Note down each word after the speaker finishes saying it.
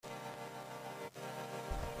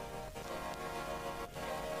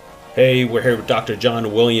Hey, we're here with Dr.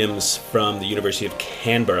 John Williams from the University of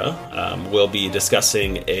Canberra. We'll be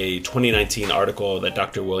discussing a 2019 article that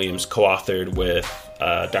Dr. Williams co-authored with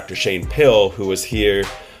Dr. Shane Pill, who was here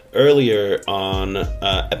earlier on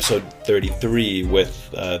episode 33 with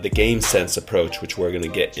the game sense approach, which we're going to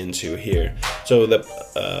get into here. So the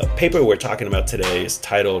paper we're talking about today is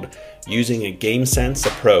titled Using a Game Sense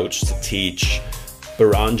Approach to Teach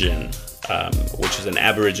Barangian, which is an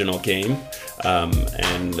Aboriginal game,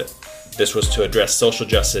 and this was to address social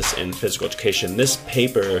justice in physical education. This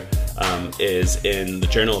paper is in the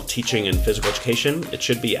Journal of Teaching and Physical Education. It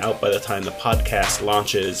should be out by the time the podcast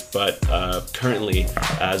launches, but currently,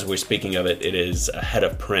 as we're speaking of it, it is ahead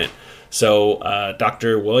of print. So,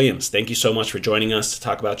 Dr. Williams, thank you so much for joining us to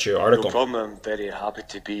talk about your article. No problem. I'm very happy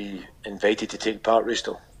to be invited to take part,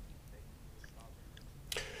 Risto.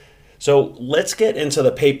 So let's get into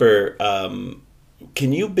the paper.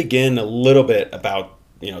 Can you begin a little bit about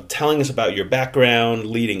telling us about your background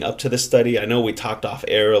leading up to this study? I know we talked off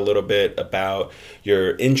air a little bit about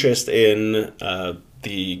your interest in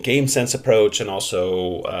the game sense approach and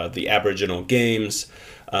also the Aboriginal games.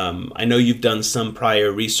 I know you've done some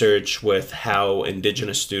prior research with how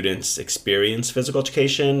Indigenous students experience physical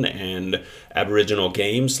education and Aboriginal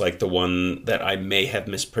games, like the one that I may have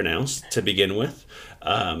mispronounced to begin with.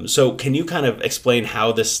 So can you kind of explain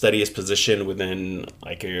how this study is positioned within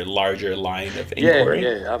like your larger line of inquiry?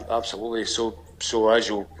 Yeah, absolutely. So as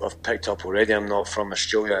you have picked up already, I'm not from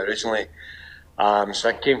Australia originally. So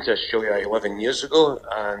I came to Australia 11 years ago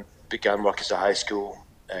and began work as a high school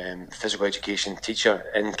physical education teacher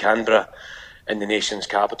in Canberra, in the nation's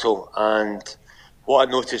capital. And what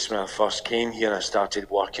I noticed when I first came here and I started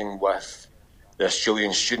working with the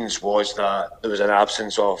Australian students was that there was an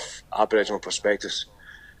absence of Aboriginal perspectives.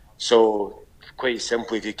 So quite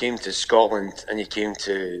simply, if you came to Scotland and you came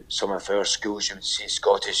to some of our schools, you would see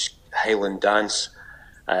Scottish Highland dance,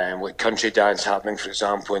 with country dance happening, for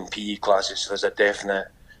example, in PE classes. So there's a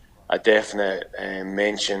definite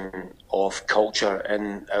mention of culture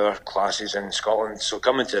in our classes in Scotland. So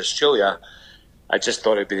coming to Australia, I just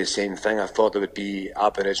thought it'd be the same thing. I thought there would be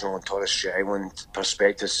Aboriginal and Torres Strait Island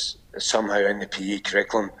perspectives somehow in the PE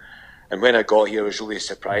curriculum. And when I got here, I was really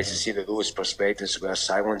surprised to see that those perspectives were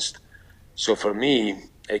silenced. So for me,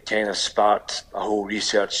 it kind of sparked a whole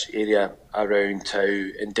research area around how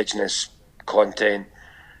Indigenous content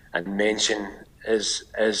and mention is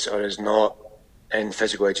or is not in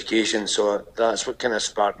physical education. So that's what kind of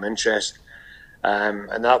sparked my interest.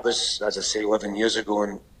 And that was, as I say, 11 years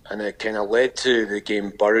ago. And it kind of led to the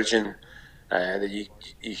game Barangian that you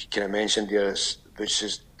kind of mentioned there, which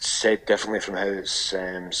is said differently from how it's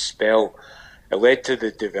spelled. It led to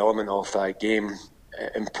the development of that game,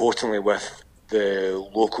 importantly with the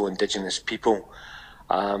local Indigenous people.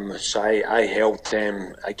 So I helped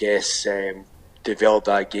them, develop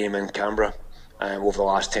that game in Canberra over the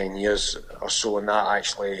last 10 years or so, and that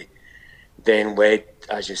actually then led,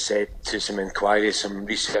 as you said, to some inquiries, some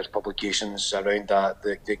research publications around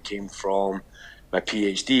that came from my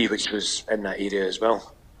PhD, which was in that area as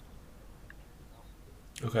well.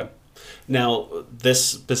 Okay. Now, this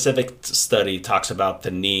specific study talks about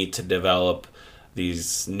the need to develop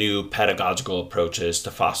these new pedagogical approaches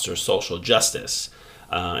to foster social justice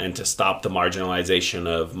and to stop the marginalization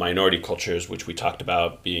of minority cultures, which we talked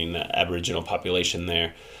about being the Aboriginal population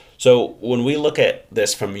there. So when we look at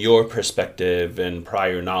this from your perspective and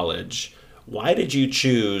prior knowledge, why did you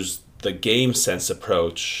choose the game sense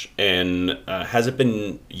approach, and has it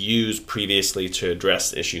been used previously to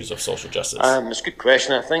address issues of social justice? It's a good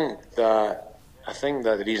question. I think that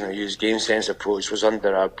the reason I used game sense approach was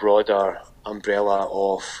under a broader umbrella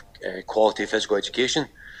of quality physical education.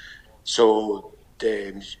 So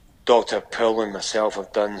Dr. Pill and myself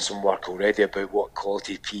have done some work already about what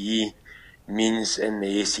quality PE means in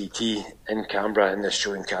the ACT in Canberra, in the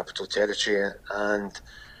Australian Capital Territory, and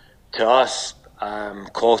to us,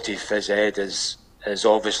 quality phys ed is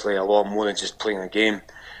obviously a lot more than just playing a game,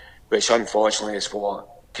 which unfortunately is what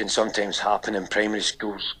can sometimes happen in primary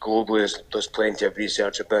schools globally. There's plenty of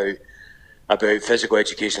research about physical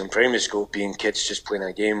education in primary school being kids just playing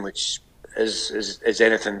a game, which is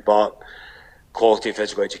anything but quality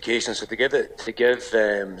physical education. So to give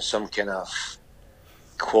some kind of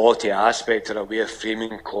quality aspect or a way of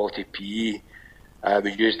framing quality PE,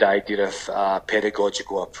 we used the idea of a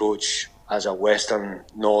pedagogical approach as a Western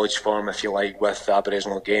knowledge form, if you like, with the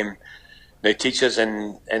Aboriginal game. Now, teachers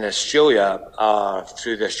in Australia are,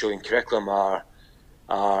 through the Australian curriculum,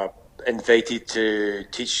 are invited to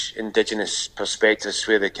teach Indigenous perspectives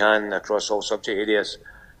where they can across all subject areas.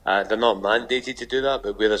 They're not mandated to do that,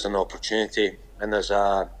 but where there's an opportunity and there's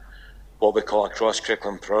a what we call a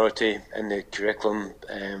cross-curriculum priority in the curriculum,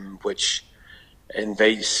 which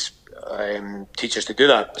invites teachers to do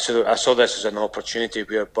that. So I saw this as an opportunity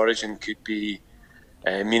where Burraging could be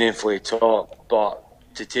meaningfully taught, but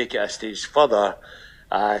to take it a stage further,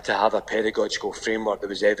 to have a pedagogical framework that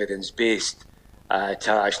was evidence-based,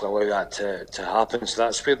 to actually allow that to happen. So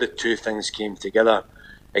that's where the two things came together,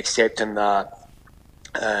 accepting that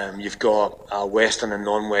you've got Western and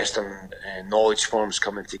non-Western knowledge forms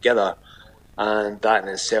coming together, and that in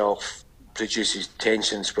itself produces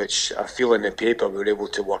tensions which I feel in the paper we were able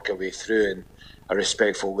to work our way through in a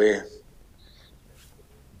respectful way.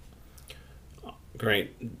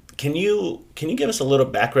 Great. Can you give us a little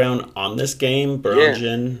background on this game,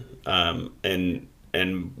 Burraging, and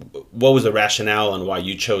what was the rationale and why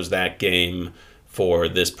you chose that game for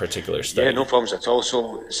this particular study? Yeah, no problems at all.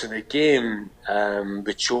 So the game,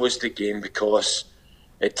 we chose the game because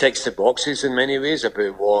it ticks the boxes in many ways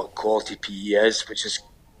about what quality PE is, which is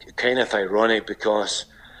kind of ironic because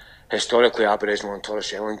historically Aboriginal and Torres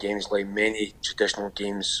Strait Island games, like many traditional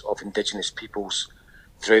games of Indigenous peoples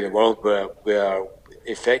throughout the world, were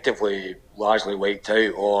effectively largely wiped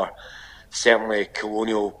out, or certainly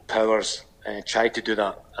colonial powers tried to do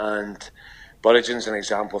that. And Burraging's an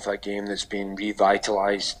example of a game that's been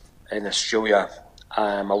revitalised in Australia,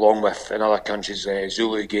 along with in other countries,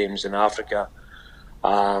 Zulu games in Africa,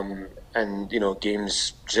 and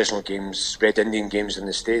games, traditional games, Red Indian games in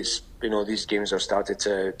the States. These games are started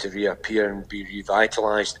to reappear and be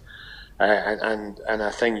revitalised. And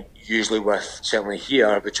I think usually certainly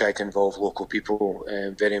here, we try to involve local people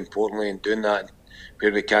very importantly in doing that.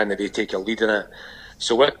 Where we can, they take a lead in it.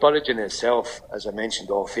 So with Burraging itself, as I mentioned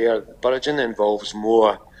off air, Burraging involves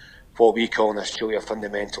more what we call in Australia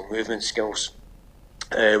fundamental movement skills,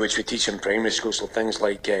 which we teach in primary school. So things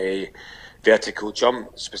like vertical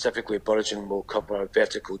jump, specifically Burraging will cover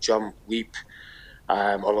vertical jump, leap,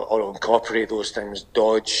 or incorporate those things,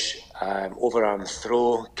 dodge, overarm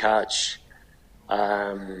throw, catch,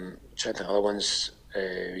 trying to think other ones,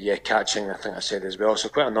 catching, I think I said as well. So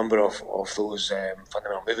quite a number of those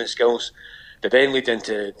fundamental movement skills that then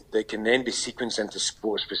they can then be sequenced into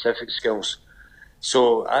sport-specific skills.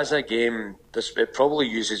 So as a game, it probably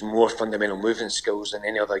uses more fundamental movement skills than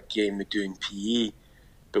any other game we do in PE.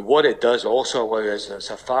 But what it does also allow is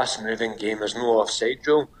it's a fast-moving game. There's no offside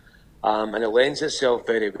rule. And it lends itself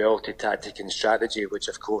very well to tactic and strategy, which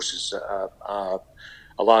of course is a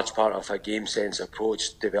large part of a game sense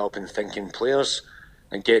approach, developing thinking players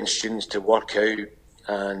and getting students to work out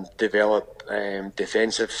and develop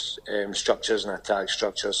defensive structures and attack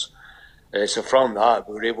structures. So from that,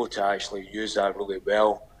 we were able to actually use that really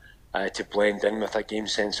well to blend in with a game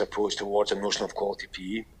sense approach towards a notion of quality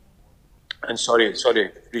PE. And sorry, Rhys,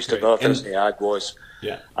 the other thing to add was,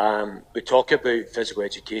 we talk about physical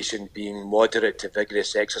education being moderate to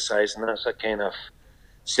vigorous exercise, and that's a kind of,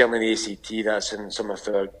 certainly in the ACT, that's in some of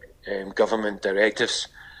our government directives.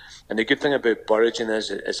 And the good thing about Burraging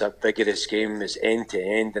is it's a vigorous game, it's end to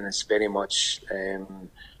end, and it's very much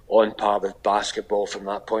on par with basketball from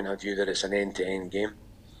that point of view, that it's an end to end game.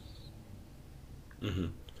 Mm-hmm.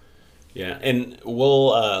 Yeah, and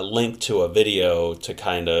we'll link to a video to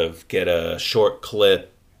kind of get a short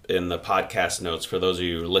clip in the podcast notes for those of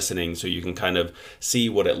you listening, so you can kind of see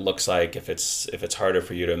what it looks like if it's harder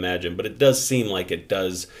for you to imagine. But it does seem like it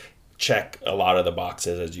does check a lot of the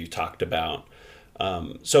boxes as you talked about.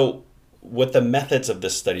 So with the methods of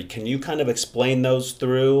this study, can you kind of explain those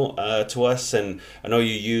through to us? And I know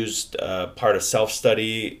you used part of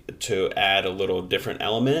self-study to add a little different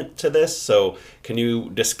element to this. So can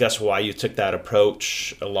you discuss why you took that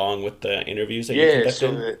approach along with the interviews that you conducted?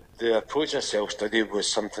 So the approach of self-study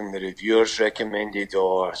was something the reviewers recommended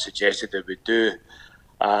or suggested that we do.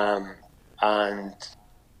 And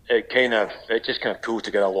it just kind of pulled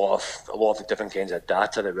together a lot of the different kinds of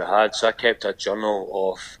data that we had. So I kept a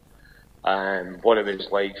journal of what it was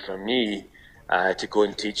like for me to go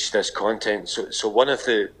and teach this content. So one of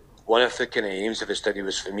the kind of aims of the study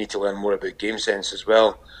was for me to learn more about game sense as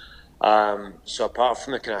well. So apart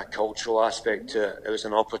from the kind of cultural aspect to it, it was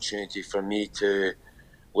an opportunity for me to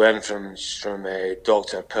learn from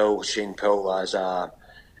Dr. Pill, Shane Pill, as a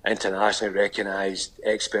internationally recognised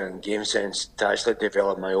expert in game sense, to actually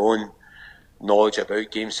develop my own knowledge about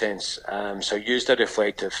game sense. So I used a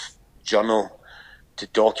reflective journal to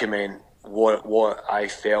document what I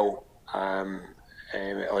felt on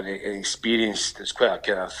an experience that's quite a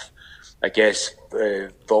kind of, I guess,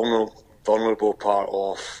 vulnerable part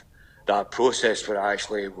of that process, where I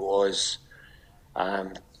actually was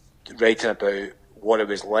writing about what it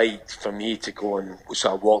was like for me to go and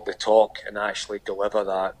sort of walk the talk and actually deliver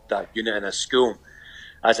that unit in a school.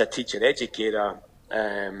 as a teacher educator,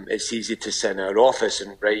 it's easy to sit in our office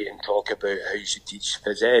and write and talk about how you should teach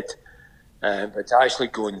phys ed. But to actually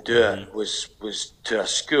go and do it was to a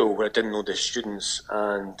school where I didn't know the students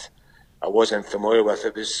and I wasn't familiar with.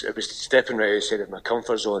 It was stepping right outside of my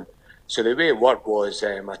comfort zone. So the way it worked was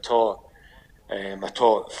I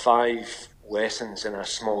taught 5 lessons in a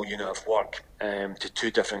small unit of work to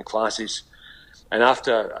 2 different classes. And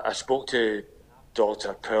after I spoke to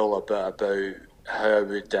Dr. Pearl a bit about how I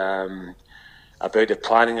would about the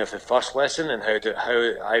planning of the first lesson and how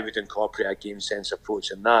I would incorporate a game sense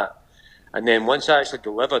approach in that. And then once I actually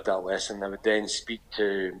delivered that lesson, I would then speak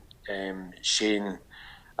to Shane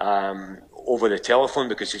over the telephone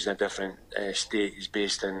because he's in a different state. He's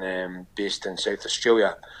based in South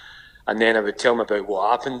Australia. And then I would tell him about what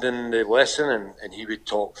happened in the lesson, and he would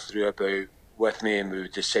talk through about with me, and we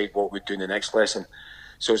would decide what we'd do in the next lesson.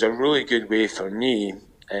 So it was a really good way for me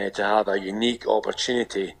to have a unique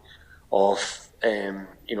opportunity of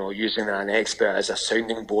using an expert as a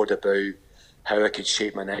sounding board about how I could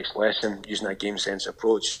shape my next lesson using a game sense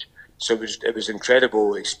approach. So it was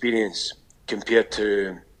incredible experience compared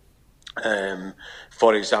to,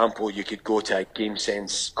 for example, you could go to a game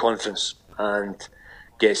sense conference and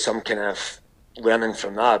get some kind of learning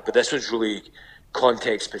from that. But this was really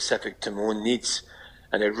context specific to my own needs,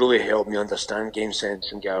 and it really helped me understand game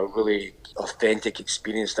sense and get a really authentic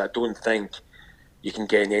experience that I don't think you can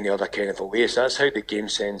get in any other kind of a way. So that's how the game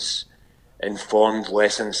sense informed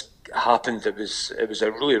lessons happened. It was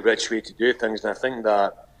a really rich way to do things, and I think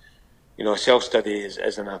that self-study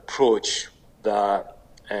is an approach that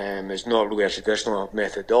is not really a traditional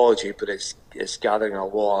methodology, but it's gathering a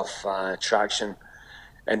lot of traction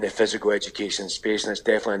in the physical education space, and it's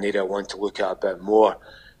definitely an area I want to look at a bit more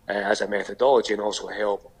as a methodology, and also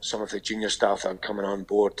help some of the junior staff that are coming on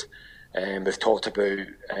board. We've talked about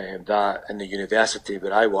that in the university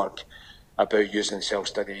where I work, about using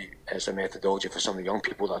self-study as a methodology for some of the young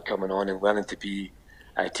people that are coming on and learning to be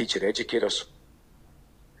teacher educators.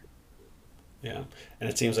 Yeah, and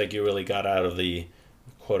it seems like you really got out of the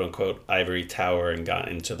quote-unquote ivory tower and got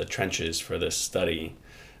into the trenches for this study.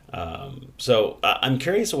 So I'm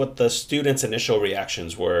curious what the students' initial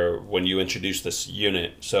reactions were when you introduced this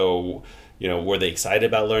unit. So, were they excited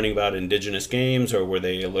about learning about Indigenous games, or were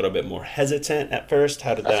they a little bit more hesitant at first?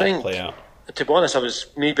 How did that play out? To be honest, I was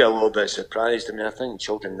maybe a little bit surprised. I mean, I think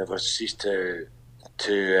children never cease to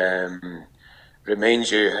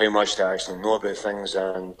remind you how much they actually know about things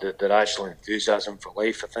and their actual enthusiasm for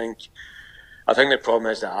life. I think the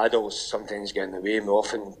problem is that adults sometimes get in the way. We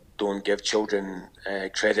often don't give children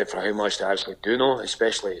credit for how much they actually do know,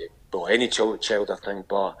 especially any child, I think.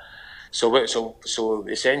 But so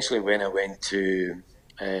essentially, when I went to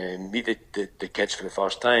meet the kids for the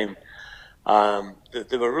first time,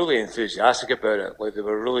 they were really enthusiastic about it. Like they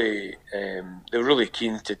were really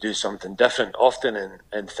keen to do something different. Often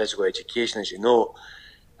in physical education, as you know,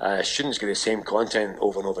 students get the same content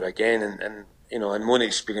over and over again. And in my own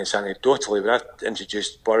experience, anecdotally, when I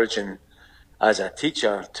introduced Burgeon as a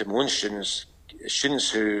teacher to my own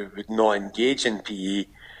students who would not engage in PE,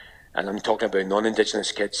 and I'm talking about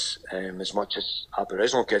non-Indigenous kids as much as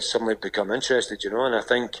Aboriginal kids, suddenly become interested, and I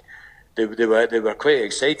think they were quite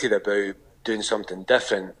excited about doing something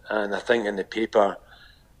different. And I think in the paper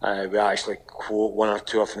we actually quote one or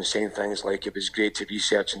two of them saying things like it was great to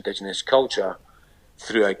research Indigenous culture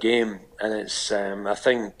through a game. And it's I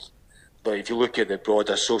think if you look at the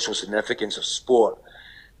broader social significance of sport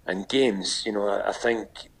and games, I think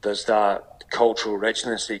there's that cultural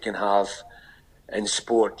richness that you can have in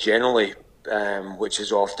sport generally, which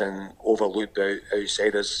is often overlooked by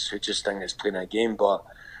outsiders who just think it's playing a game. But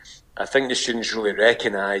I think the students really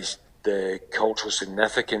recognise the cultural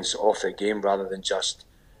significance of the game rather than just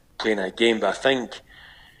playing a game. But I think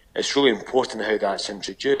it's really important how that's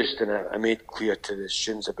introduced, and I made clear to the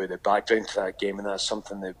students about the background to that game, and that's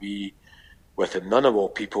something that we, with the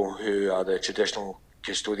Ngunnawal people, who are the traditional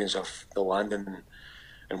custodians of the land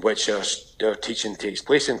in which their teaching takes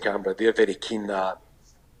place in Canberra, they're very keen that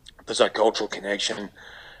there's a cultural connection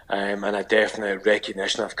and a definite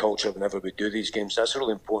recognition of culture whenever we do these games. That's a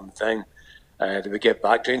really important thing, that we get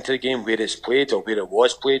background to the game, where it's played or where it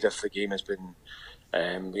was played, if the game has been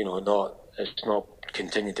it's not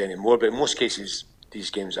continued anymore. But in most cases these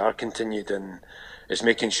games are continued, and it's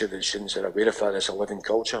making sure that students are aware of that as a living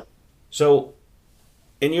culture. So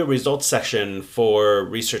in your results section for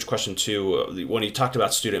research question 2, when you talked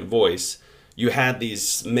about student voice, you had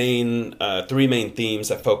these three main themes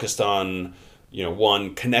that focused on,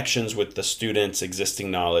 one, connections with the student's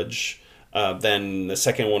existing knowledge. Then the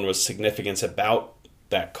second one was significance about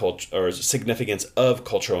that culture or significance of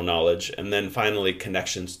cultural knowledge, and then finally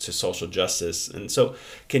connections to social justice. And so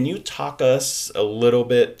can you talk us a little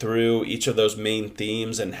bit through each of those main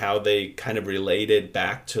themes and how they kind of related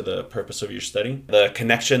back to the purpose of your study, the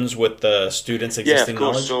connections with the students' Yeah, of existing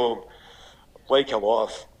course. knowledge? So, like a lot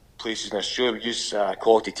of places in Australia, we use a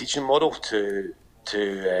quality teaching model to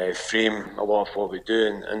frame a lot of what we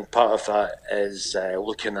do, and part of that is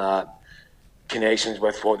looking at connections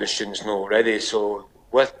with what the students know already. So,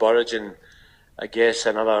 with Burraging, I guess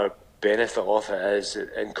another benefit of it is it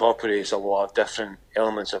incorporates a lot of different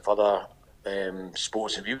elements of other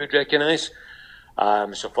sports that we would recognise.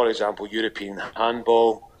 So, for example, European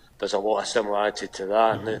handball, there's a lot of similarity to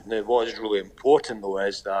that. Now, what is really important though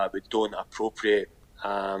is that we don't appropriate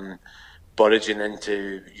Burraging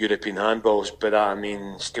into European handballs, but that I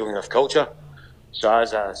mean stealing of culture. So,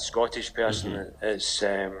 as a Scottish person, it's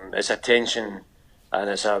a tension, and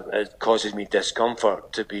it causes me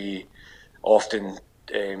discomfort to be often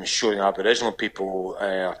showing Aboriginal people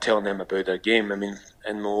or telling them about their game. I mean,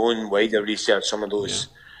 in my own wider research, some of those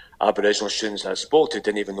Aboriginal students I spoke to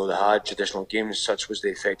didn't even know they had traditional games. Such was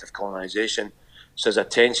the effect of colonisation. So there's a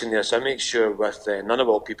tension there. So I make sure with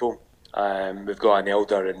Ngunnawal people, we've got an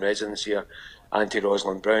elder in residence here, Auntie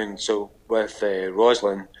Rosalind Brown. So with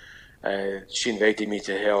Rosalind, she invited me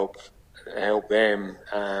to help them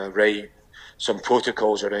write some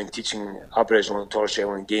protocols around teaching Aboriginal and Torres Strait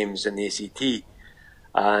Island games in the ACT.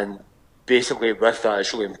 And basically with that,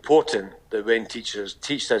 it's really important that when teachers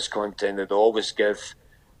teach this content, that they always give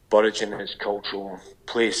Burraging its cultural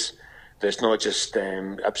place. That's not just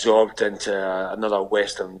absorbed into another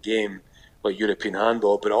Western game like European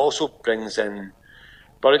handball, but it also brings in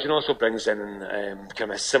Burraging also brings in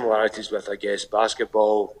kind of similarities with, I guess,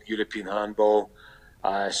 basketball, European handball,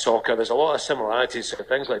 soccer. There's a lot of similarities. So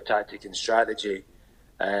things like tactic and strategy,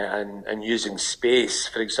 and using space,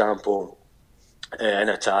 for example, in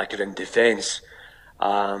attack or in defence,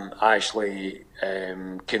 actually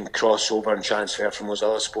can cross over and transfer from those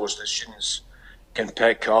other sports that students can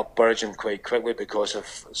pick up Burraging quite quickly because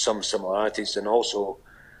of some similarities, and also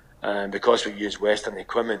because we use Western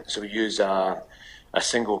equipment. So we use a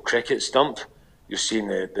single cricket stump. You've seen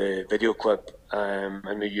the video clip,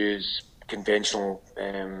 and we use conventional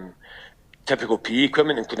typical PE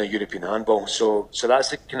equipment, including European handball. So that's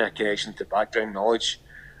the kind of connection to background knowledge,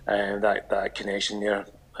 that connection there.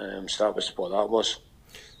 So that was what that was.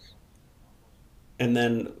 And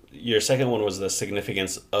then your second one was the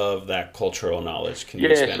significance of that cultural knowledge. Can you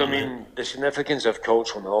Yes, expand I on that? mean, the significance of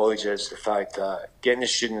cultural knowledge is the fact that getting the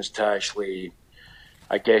students to actually,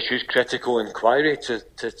 I guess, use critical inquiry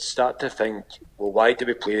to start to think, well, why do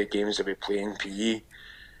we play the games that we play in PE?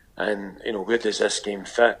 And, you know, where does this game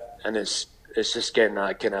fit? And it's just getting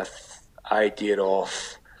that kind of idea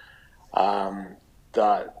of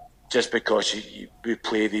that just because we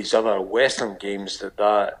play these other Western games,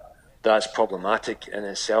 that's problematic in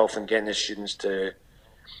itself, and getting the students to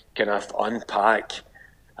kind of unpack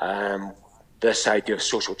this idea of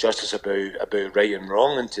social justice about right and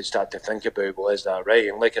wrong, and to start to think about, well, is that right?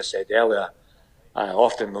 And like I said earlier,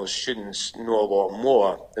 often those students know a lot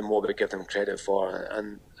more than what we give them credit for.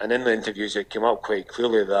 And in the interviews, it came up quite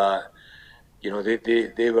clearly that, you know,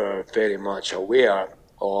 they were very much aware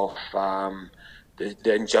of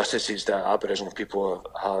the injustices that Aboriginal people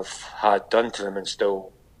have had done to them and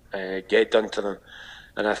still get done to them.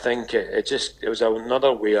 And I think it was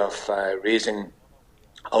another way of raising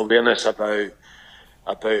awareness about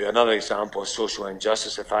another example of social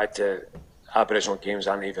injustice. The fact that Aboriginal games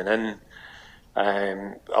aren't even in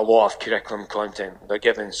a lot of curriculum content. They're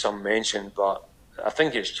given some mention, but I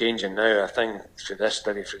think it's changing now. I think through this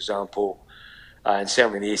study, for example, and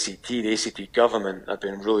certainly the ACT government have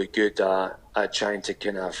been really good at trying to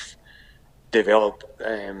kind of develop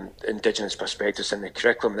Indigenous perspectives in the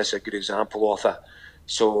curriculum. This is a good example of it.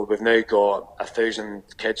 So we've now got 1,000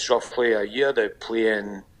 kids roughly a year that play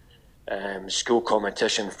in school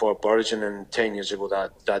competition for Burraging, and 10 years ago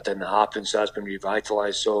that didn't happen, so that's been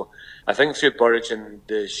revitalised. So I think through Burraging,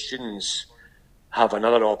 the students have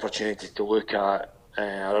another opportunity to look at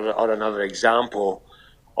or another example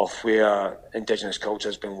of where Indigenous culture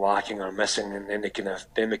has been lacking or missing, and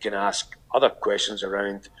then we can ask other questions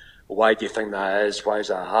around, why do you think that is? Why has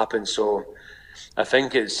that happened? So I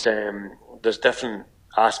think it's there's different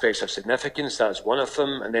aspects of significance. That's one of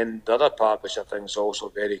them, and then the other part, which I think is also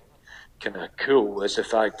very kind of cool, is the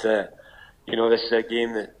fact that, you know, this is a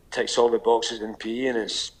game that ticks all the boxes in PE, and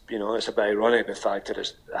it's, you know, it's a bit ironic the fact that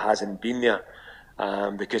it hasn't been there,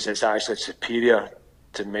 because it's actually superior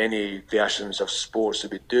to many versions of sports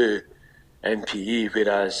that we do in PE,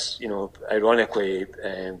 whereas, you know, ironically,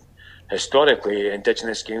 historically,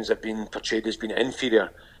 Indigenous games have been portrayed as being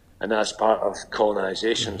inferior, and that's part of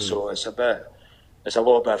colonisation. Mm-hmm. So it's a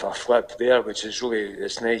little bit of a flip there, which is really,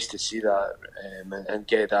 it's nice to see that and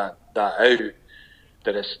get that out.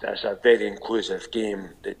 That it's a very inclusive game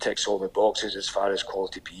that ticks all the boxes as far as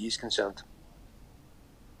quality PE is concerned.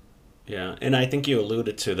 Yeah, and I think you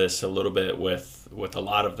alluded to this a little bit with a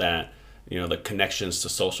lot of that, the connections to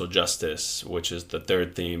social justice, which is the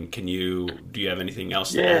third theme. Do you have anything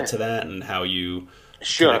else to add Yeah, to that and how you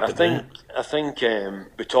sure. connected that? I think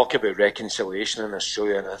we talk about reconciliation in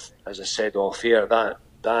Australia, and as I said off here,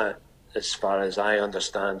 that as far as I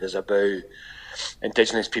understand is about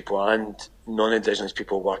Indigenous people and non-Indigenous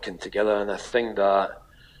people working together, and I think that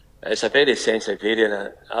it's a very sensitive area,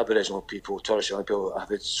 and Aboriginal people, Torres Strait Islander people, have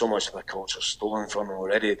had so much of their culture stolen from them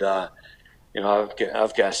already that I've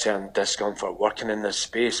got a certain discomfort working in this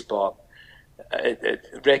space, but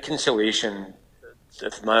reconciliation,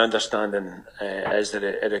 if my understanding is that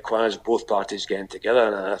it requires both parties getting together,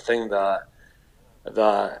 and I think that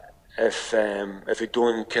if we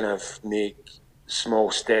don't kind of make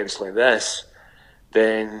small steps like this,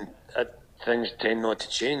 then things tend not to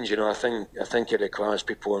change. I think it requires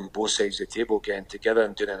people on both sides of the table getting together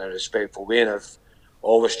and doing it in a respectful way, and I've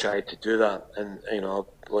always tried to do that. And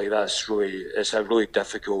like it's a really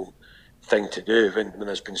difficult thing to do when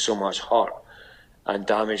there's been so much hurt and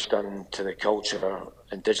damage done to the culture,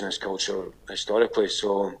 Indigenous culture historically.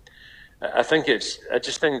 So I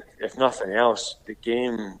just think if nothing else, the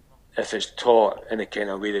game, if it's taught in the kind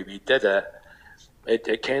of way that we did it,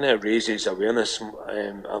 it kind of raises awareness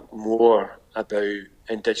more about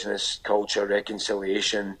Indigenous culture,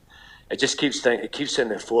 reconciliation. It just keeps it in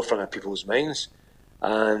the forefront of people's minds,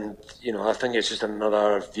 and I think it's just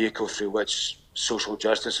another vehicle through which social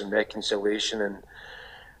justice and reconciliation and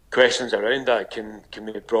questions around that can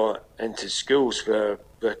be brought into schools where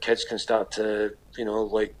kids can start to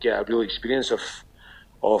get a real experience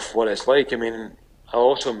of what it's like. I mean, I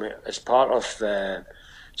also, as part of the,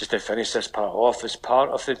 just to finish this part off, as part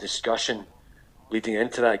of the discussion leading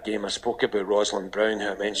into that game, I spoke about Rosalind Brown, who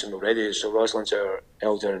I mentioned already. So Rosalind's our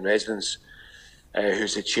elder in residence,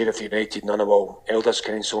 who's the chair of the United Ngunnawal Elders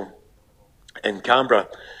Council in Canberra.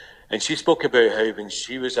 And she spoke about how when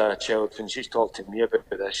she was a child, when she talked to me about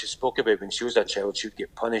this, she spoke about when she was a child, she would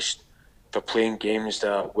get punished for playing games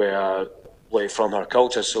that were like from her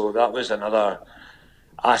culture. So that was another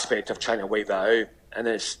aspect of trying to wipe that out. And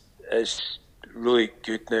it's really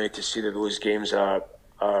good now to see that those games are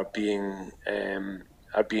being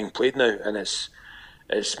played now, and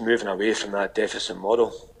it's moving away from that deficit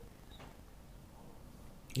model.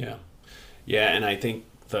 Yeah, yeah, and I think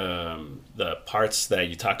the parts that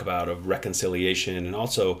you talk about of reconciliation, and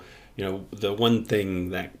also the one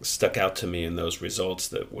thing that stuck out to me in those results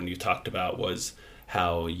that when you talked about was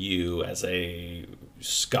how you, as a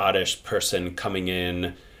Scottish person coming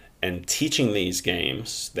in and teaching these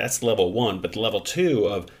games, that's level one, but level two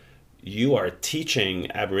of you are teaching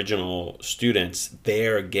Aboriginal students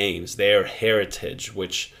their games, their heritage,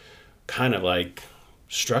 which kind of like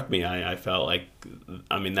struck me. I felt like,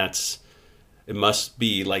 I mean, it must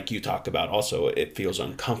be like you talked about also, it feels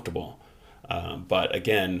uncomfortable. But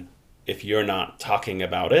again, if you're not talking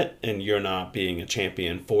about it and you're not being a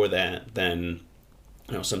champion for that, then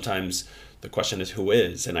sometimes the question is who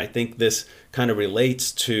is. And I think this kind of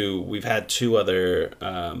relates to, we've had two other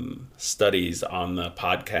studies on the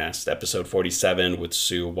podcast, episode 47 with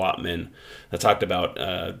Sue Watman, that talked about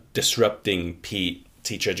disrupting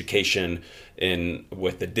teacher education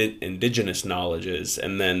with the indigenous knowledges.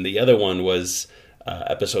 And then the other one was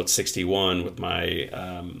episode 61 with my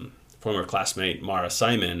former classmate Mara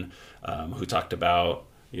Simon, who talked about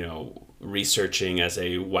researching as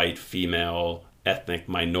a white female ethnic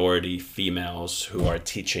minority females who are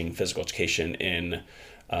teaching physical education in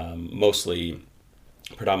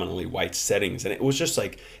predominantly white settings. And it was just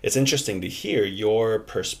like, it's interesting to hear your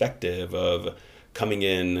perspective of coming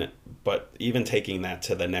in, but even taking that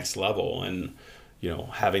to the next level and,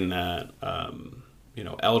 having that,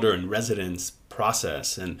 elder in residence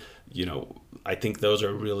process. And, I think those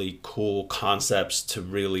are really cool concepts to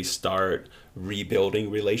really start rebuilding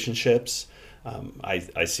relationships.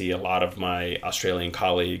 I see a lot of my Australian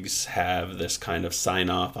colleagues have this kind of sign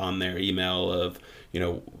off on their email of,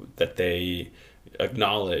 that they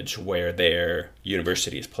acknowledge where their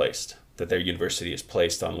university is placed, that their university is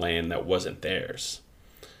placed on land that wasn't theirs.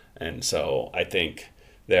 And so I think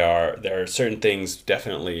there are certain things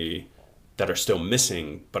definitely that are still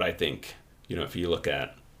missing, but I think, if you look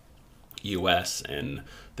at US and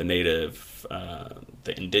the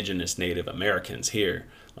indigenous Native Americans here,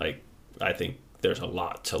 like, I think there's a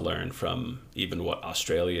lot to learn from even what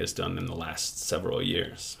Australia has done in the last several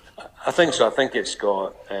years. I think so. I think it's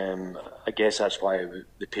got. I guess that's why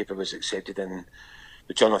the paper was accepted in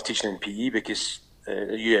the Journal of Teaching and PE, because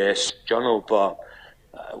the US journal. But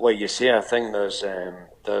like you say, I think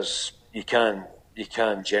there's you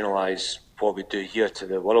can generalise what we do here to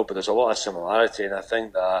the world, but there's a lot of similarity, and I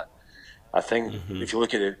think if you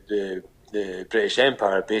look at the British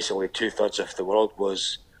Empire, basically 2/3 of the world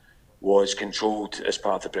was controlled as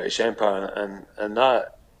part of the British Empire, and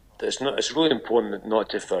that it's really important not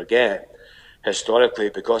to forget historically,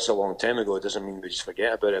 because a long time ago. It doesn't mean we just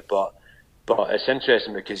forget about it, but it's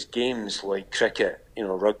interesting because games like cricket,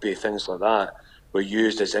 rugby, things like that, were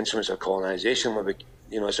used as instruments of colonisation.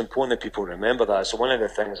 It's important that people remember that. So one of the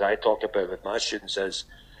things I talk about with my students is,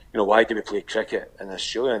 why do we play cricket in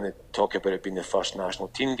Australia? And they talk about it being the first national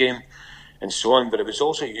team game and so on. But it was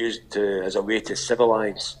also used as a way to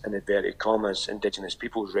civilise, in inverted commas, Indigenous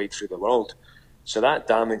peoples right through the world. So that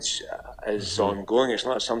damage is ongoing. It's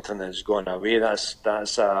not something that's going away. That's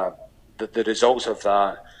the results of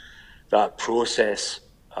that process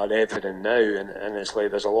are evident now, and it's like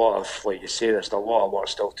there's a lot of, like you say, there's a lot of work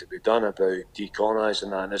still to be done about decolonising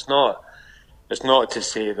that. And it's not to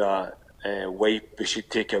say that we should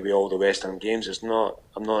take away all the Western games.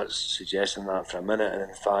 I'm not suggesting that for a minute. And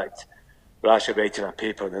in fact, we're actually writing a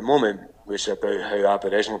paper at the moment which is about how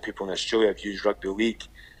Aboriginal people in Australia have used rugby league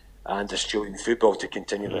and Australian football to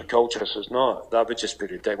continue their culture. So that would just be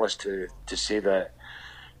ridiculous to say that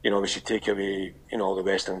we should take away all the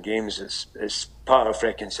Western games. It's part of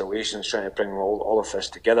reconciliation, it's trying to bring all of us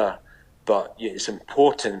together. But it's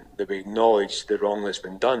important that we acknowledge the wrong that's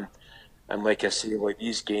been done. And like I say, like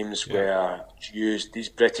these games were used, these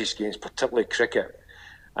British games, particularly cricket,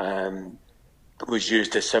 was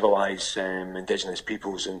used to civilise Indigenous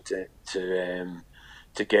peoples and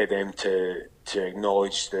to get them to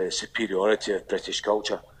acknowledge the superiority of British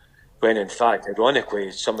culture. When in fact,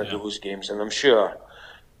 ironically, some of those games, and I'm sure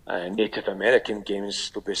Native American games,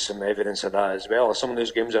 there'll be some evidence of that as well. Some of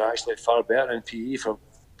those games are actually far better in PE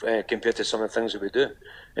compared to some of the things that we do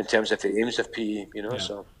in terms of the aims of PE.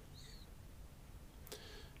 So.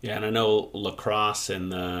 Yeah, and I know lacrosse in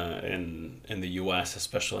the U.S.,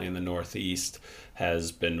 especially in the Northeast,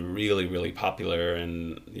 has been really, really popular.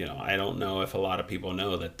 And I don't know if a lot of people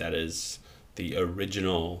know that is the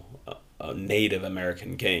original Native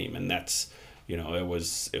American game, and that's it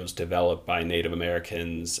was developed by Native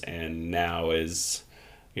Americans, and now is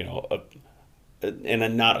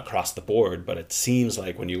and not across the board, but it seems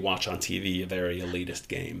like when you watch on TV, a very elitist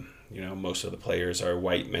game. Most of the players are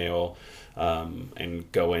white male, and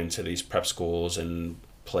go into these prep schools and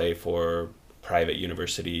play for private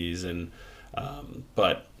universities, and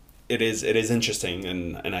but it is interesting,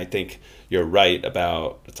 and I think you're right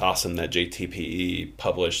about, it's awesome that JTPE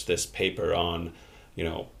published this paper on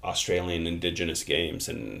Australian Indigenous games,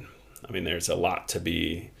 and I mean there's a lot to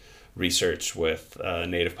be researched with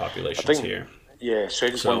native populations here. Yeah, so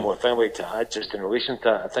just one more thing I'd like to add, just in relation to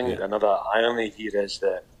that. I think another irony here is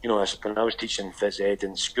that, when I was teaching phys ed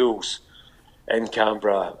in schools in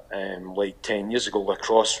Canberra, like 10 years ago,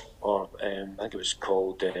 lacrosse, or I think it was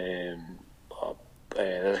called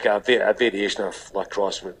like a variation of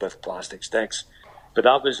lacrosse with plastic sticks. But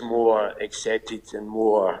that was more accepted and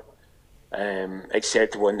more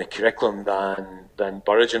acceptable in the curriculum than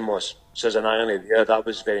Burraging was. So there's an irony there. That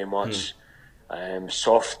was very much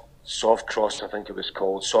soft cross, I think it was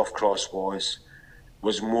called. Soft cross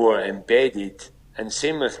was more embedded, and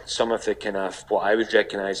same with some of the kind of what I would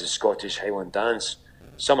recognise as Scottish Highland dance.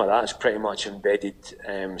 Some of that's pretty much embedded,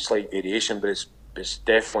 slight variation, but it's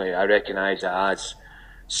definitely, I recognise it as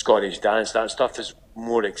Scottish dance. That stuff is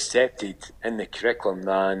more accepted in the curriculum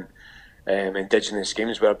than Indigenous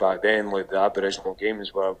games were back then. Like the Aboriginal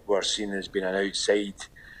games were seen as being an outside,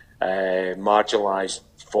 marginalised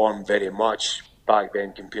form very much back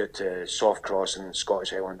then compared to soft cross and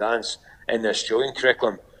Scottish Highland dance in the Australian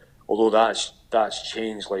curriculum. Although that's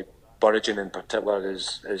changed, like Burraging in particular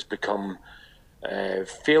has become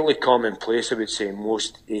fairly commonplace, I would say, in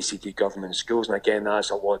most ACT government schools. And again,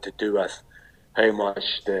 that's a lot to do with how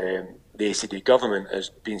much the ACT government has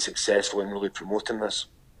been successful in really promoting this.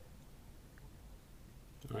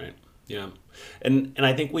 Right. Yeah. And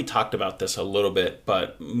I think we talked about this a little bit,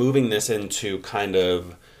 but moving this into kind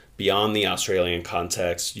of beyond the Australian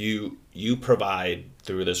context, you provide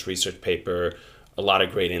through this research paper a lot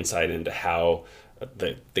of great insight into how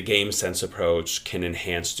the game sense approach can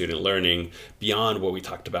enhance student learning beyond what we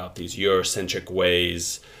talked about, these Eurocentric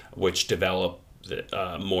ways which develop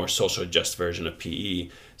the more social just version of PE.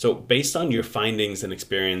 So based on your findings and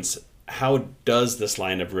experience, how does this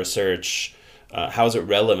line of research how is it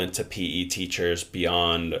relevant to PE teachers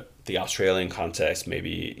beyond the Australian context,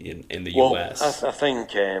 maybe in the US? I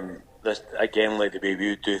think this, again, like the way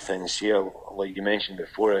we do things here, like you mentioned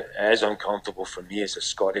before, it is uncomfortable for me as a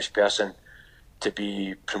Scottish person to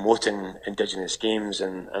be promoting Indigenous games,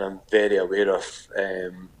 and I'm very aware of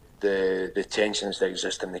the tensions that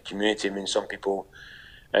exist in the community. I mean, some people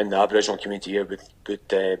in the Aboriginal community here would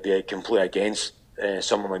be completely against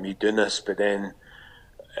someone like me doing this, but then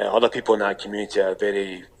other people in that community are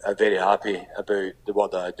very happy about the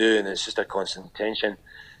work that I do, and it's just a constant tension.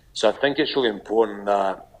 So I think it's really important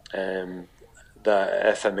that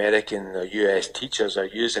if American or US teachers are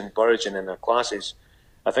using Burrigan in their classes,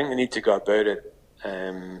 I think they need to go about it,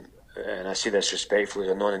 and I say this respectfully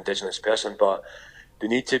as a non-Indigenous person, but they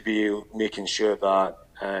need to be making sure that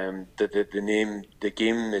the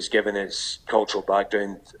game is given its cultural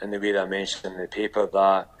background in the way that I mentioned in the paper,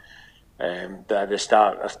 that at the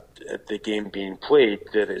start of the game being played,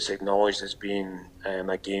 that it's acknowledged as being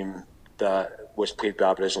a game that was played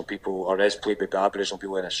by Aboriginal people, or is played by Aboriginal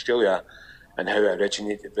people in Australia, and how it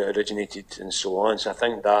originated and so on. So I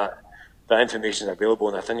think that information is available,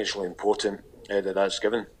 and I think it's really important that that's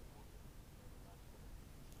given.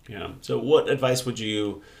 Yeah. So, what advice would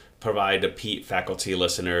you provide to Pete faculty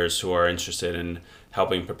listeners who are interested in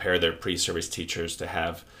helping prepare their pre-service teachers to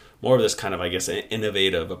have more of this kind of, I guess,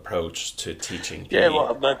 innovative approach to teaching PE? Yeah,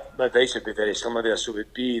 well, my advice would be very similar there. So, it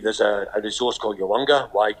would be there's a resource called Yulunga,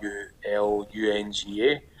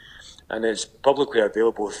 Yulunga, and it's publicly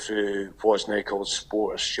available through what's now called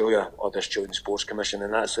Sport Australia, or the Australian Sports Commission,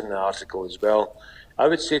 and that's in the article as well. I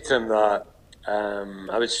would say to them that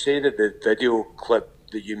I would say that the video clip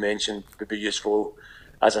that you mentioned would be useful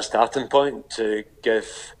as a starting point to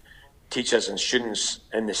give teachers and students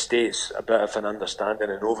in the States a bit of an understanding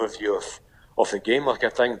and overview of the game. Like I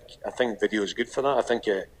think video is good for that. I think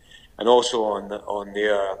and also on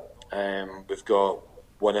there we've got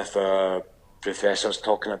one of our professors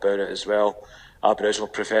talking about it as well, Aboriginal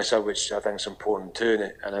professor, which I think is important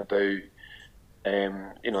too, and about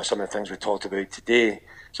some of the things we talked about today.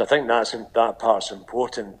 So I think that part's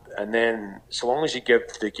important. And then, so long as you give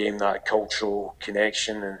the game that cultural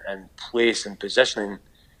connection and place and positioning,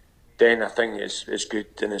 then I think it's good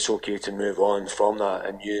and it's okay to move on from that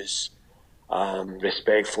and use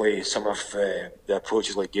respectfully some of the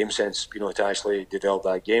approaches like Game Sense, to actually develop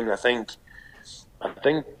that game. And I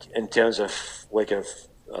think in terms of, like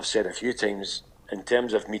I've said a few times, in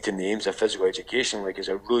terms of meeting the aims of physical education, like is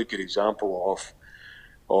a really good example of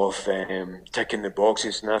ticking the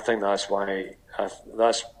boxes, and I think that's why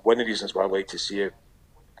that's one of the reasons why I like to see it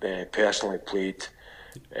personally played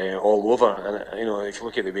all over. And if you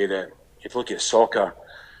look at the way that if you look at soccer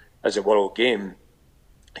as a world game,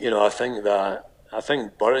 I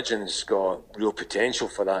think Burrigan's got real potential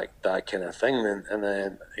for that kind of thing, and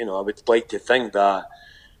I would like to think that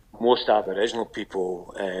most Aboriginal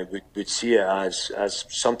people would see it as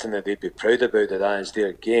something that they'd be proud about, that is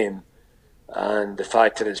their game. And the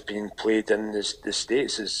fact that it's being played in the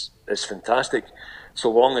States is fantastic,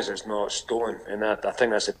 so long as it's not stolen. And I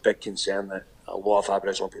think that's a big concern that a lot of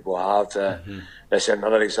Aboriginal people have. That's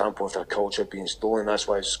another example of their culture being stolen. That's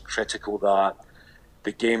why it's critical that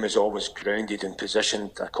the game is always grounded and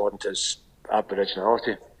positioned according to its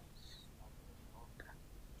Aboriginality.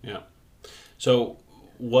 Yeah. So,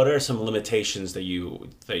 what are some limitations that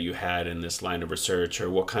you had in this line of research, or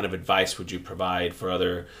what kind of advice would you provide for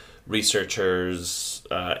other researchers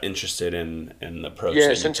interested in the approach? Yeah,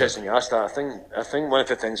 it's interesting you asked that. I think one of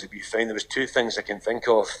the things that we found, there was two things I can think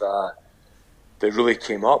of that really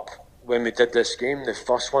came up when we did this game. The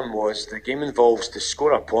first one was the game involves, to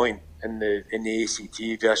score a point in the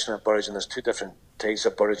ACT version of Burrigan. There's two different types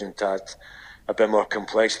of Burrigan to add a bit more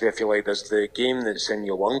complexity, if you like. There's the game that's in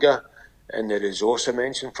Yulunga, and the resource I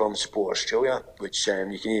mentioned from Sport Australia, which you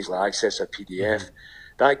can easily access a PDF.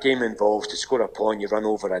 That game involves, to score a point, you run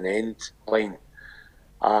over an end line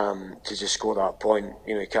to just score that point.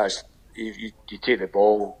 You take the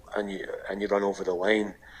ball and you run over the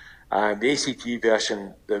line. The ACT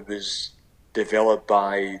version that was developed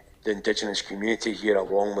by the Indigenous community here,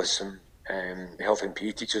 along with some health and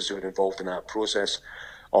PE teachers who were involved in that process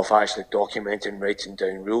of actually documenting, writing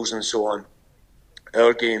down rules and so on.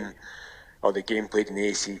 Our game, or the game played in the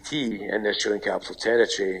ACT in the Australian Capital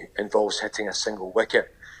Territory, involves hitting a single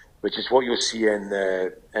wicket, which is what you'll see in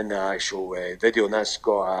the actual video, and that's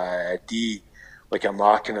got a D, like a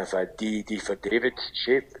marking of a D for David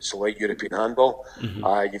shape, so like European handball.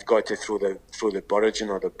 You've got to throw the Burrigan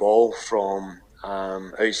or the ball from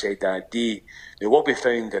outside that D. Now, what we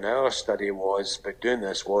found in our study was, by doing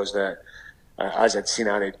this, was that as I'd seen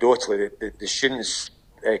anecdotally, the students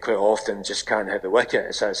quite often just can't hit the wicket.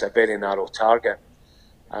 It's a very narrow target.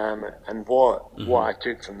 And what I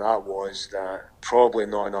took from that was that probably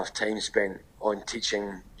not enough time spent on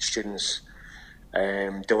teaching students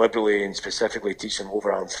deliberately and specifically teach them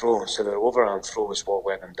overarm throw. So their overarm throw was what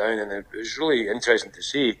let them down, and it was really interesting to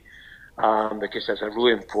see because it's a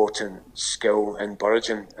really important skill in Burridge,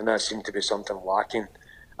 and that seemed to be something lacking.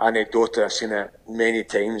 Anecdotal, I've seen it many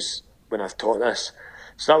times when I've taught this.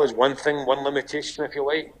 So that was one thing, one limitation, if you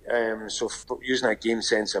like. So using a game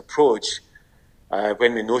sense approach,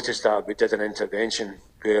 when we noticed that, we did an intervention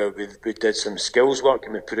where we did some skills work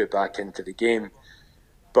and we put it back into the game.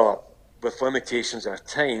 But with limitations of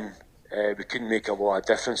time, we couldn't make a lot of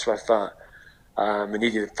difference with that. We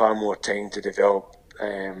needed far more time to develop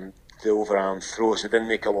the overarm throw, so it didn't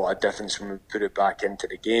make a lot of difference when we put it back into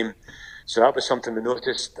the game. So that was something we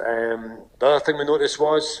noticed. The other thing we noticed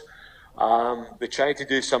was we tried to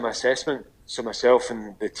do some assessment. So myself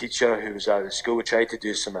and the teacher who was at the school, we tried to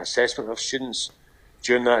do some assessment of students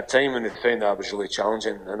during that time, and we found that was really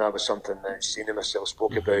challenging, and that was something that Shane and myself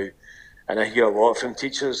spoke about. And I hear a lot from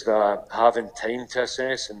teachers that having time to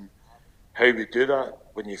assess and how we do that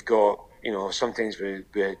when you've got, sometimes we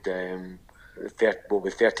had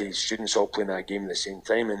with 30 students all playing that game at the same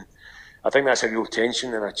time, and I think that's a real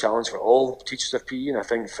tension and a challenge for all teachers of PE. And I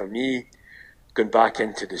think for me, going back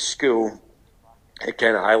into the school, it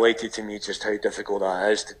kind of highlighted to me just how difficult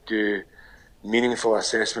that is to do meaningful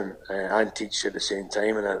assessment and teach at the same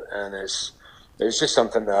time, and it's just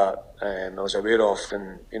something that I was aware of,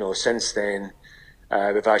 and since then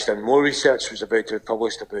we've actually done more research was about to be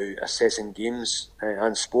published about assessing games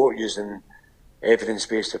and sport using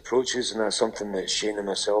evidence-based approaches, and that's something that Shane and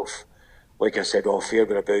myself, like I said off air,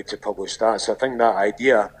 we're about to publish that. So I think that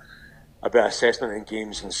idea about assessment in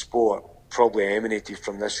games and sport probably emanated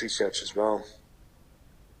from this research as well.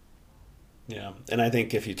 Yeah, and I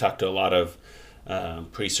think if you talk to a lot of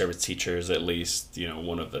pre-service teachers, at least,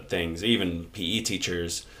 one of the things, even PE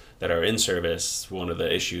teachers that are in service, one of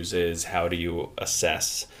the issues is how do you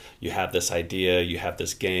assess? You have this idea, you have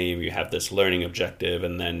this game, you have this learning objective,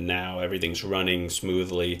 and then now everything's running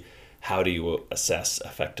smoothly. How do you assess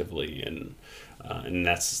effectively? And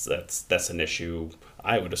that's an issue,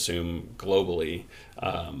 I would assume, globally,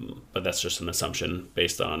 but that's just an assumption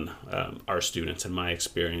based on our students and my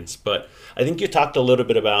experience. But I think you talked a little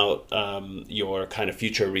bit about your kind of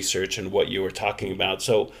future research and what you were talking about.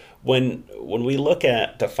 So when we look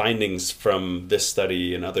at the findings from this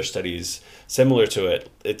study and other studies similar to it,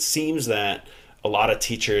 it seems that a lot of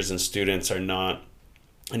teachers and students are not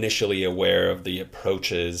initially aware of the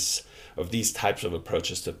approaches, of these types of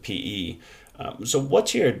approaches to PE. So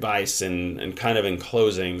what's your advice in kind of in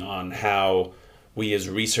closing on how we as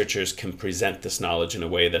researchers can present this knowledge in a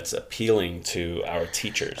way that's appealing to our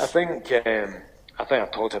teachers? I think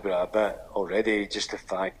I've talked about it a bit already, just the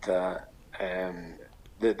fact that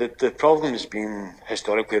the problem has been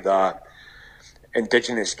historically that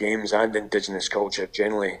Indigenous games and Indigenous culture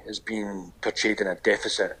generally has been portrayed in a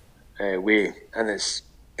deficit way, and it's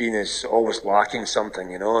been as always lacking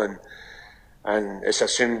something, and it's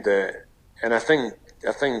assumed that. And I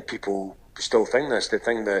think people still think this. They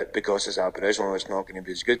think that because it's Aboriginal, it's not going to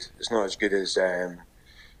be as good. It's not as good as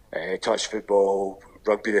touch football,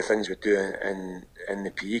 rugby, the things we do in the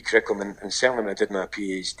PE curriculum. And certainly when I did my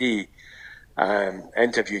PhD,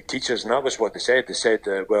 interviewed teachers, and that was what they said. They said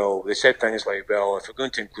that, they said things like, if we're going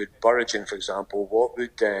to include Burridge, for example, what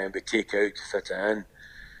would we take out to fit it in?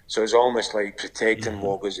 So it's almost like protecting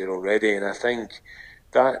what was there already. And I think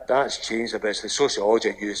that's changed a bit. So the sociology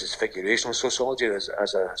I use is figurational sociology as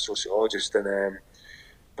a sociologist, and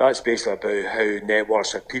that's basically about how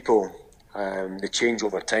networks of people they change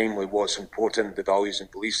over time, like what's important, the values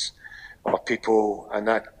and beliefs of people, and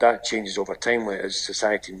that changes over time as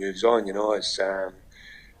society moves on. It's from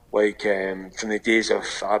the days of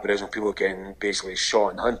Aboriginal people getting basically shot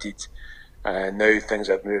and hunted. Now things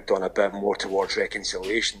have moved on a bit more towards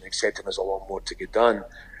reconciliation, accepting there's a lot more to get done.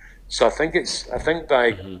 So I think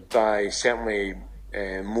by certainly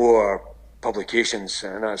more publications,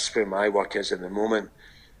 and that's where my work is at the moment.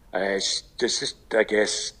 It's just, I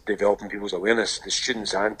guess, developing people's awareness, the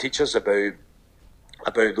students and teachers, about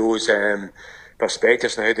those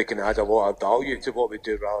perspectives and how they can add a lot of value to what we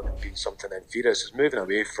do rather than being something inferior. So it's moving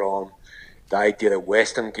away from the idea that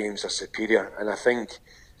Western games are superior, and I think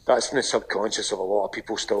that's in the subconscious of a lot of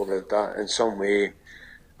people still, that in some way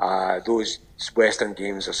those Western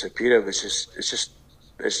games are superior, which is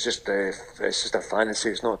it's just a fantasy.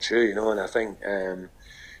 It's not true, and I think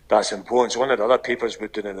that's important. So one of the other papers we're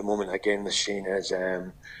doing at the moment, again with Shane, is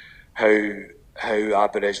how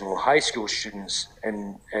Aboriginal high school students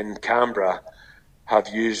in Canberra have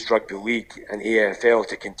used rugby league and AFL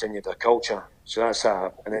to continue their culture. So that's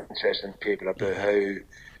an interesting paper about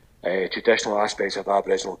how traditional aspects of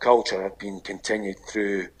Aboriginal culture have been continued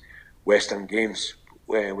through Western Games,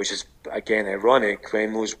 which is again ironic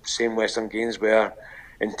when those same Western Games were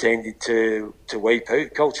intended to wipe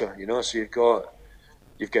out culture. So you've got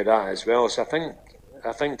that as well. So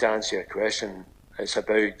I think to answer your question, it's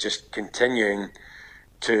about just continuing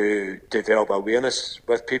to develop awareness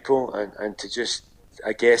with people and to just,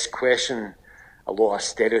 I guess, question a lot of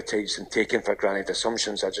stereotypes and taken for granted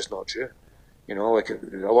assumptions are just not true. Like a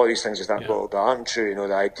lot of these things that aren't true.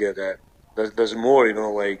 The idea that there's more.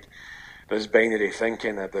 Like there's binary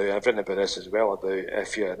thinking about. I've written about this as well. About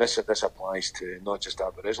if you're this applies to not just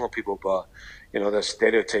Aboriginal people, but there's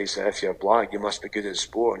stereotypes that if you're black, you must be good at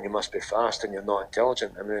sport and you must be fast and you're not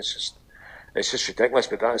intelligent. I mean, it's just ridiculous.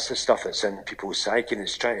 But that's the stuff that's in people's psyche, and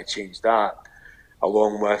it's trying to change that,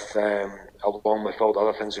 along with all the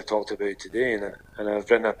other things we've talked about today. And I've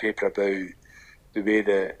written a paper about the way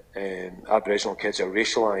that Aboriginal kids are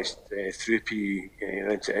racialised through PE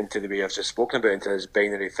into the way I've just spoken about, into this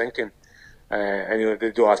binary thinking. And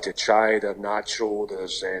they don't have to try, they're natural,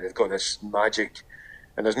 they've got this magic,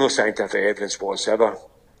 and there's no scientific evidence whatsoever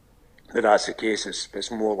that that's the case.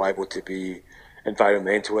 It's more liable to be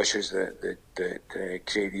environmental issues that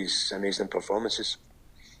create these amazing performances.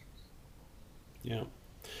 Yeah.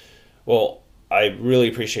 Well, I really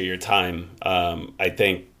appreciate your time. I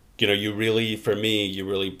think, you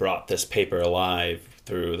really brought this paper alive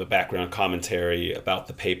through the background commentary about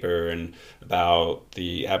the paper and about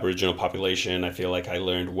the Aboriginal population. I feel like I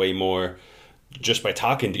learned way more just by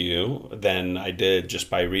talking to you than I did just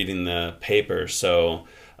by reading the paper. So,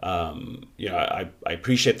 I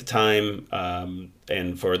appreciate the time.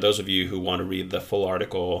 And for those of you who want to read the full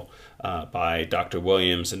article by Dr.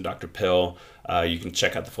 Williams and Dr. Pill, you can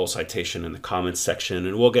check out the full citation in the comments section.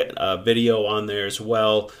 And we'll get a video on there as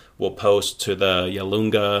well. We'll post to the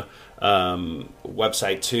Yalunga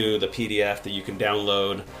website too, the PDF that you can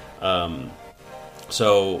download.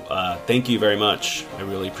 So thank you very much. I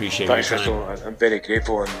really appreciate your time. Thanks, Russell. I'm very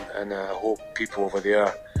grateful, and I hope people over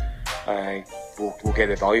there will get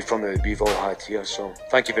the value from it that we've all had here. So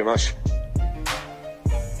thank you very much.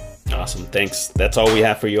 Awesome. Thanks. That's all we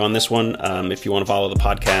have for you on this one. If you want to follow the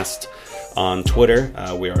podcast on Twitter,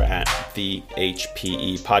 we are at the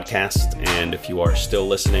HPE Podcast. And if you are still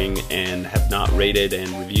listening and have not rated and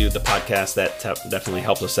reviewed the podcast, that definitely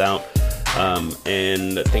helps us out.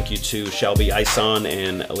 And thank you to Shelby Ison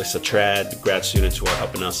and Alyssa Trad, grad students who are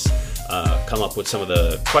helping us come up with some of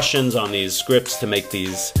the questions on these scripts to make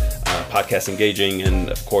these podcasts engaging. And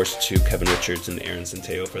of course, to Kevin Richards and Aaron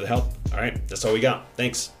Centeo for the help. All right. That's all we got.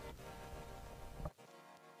 Thanks.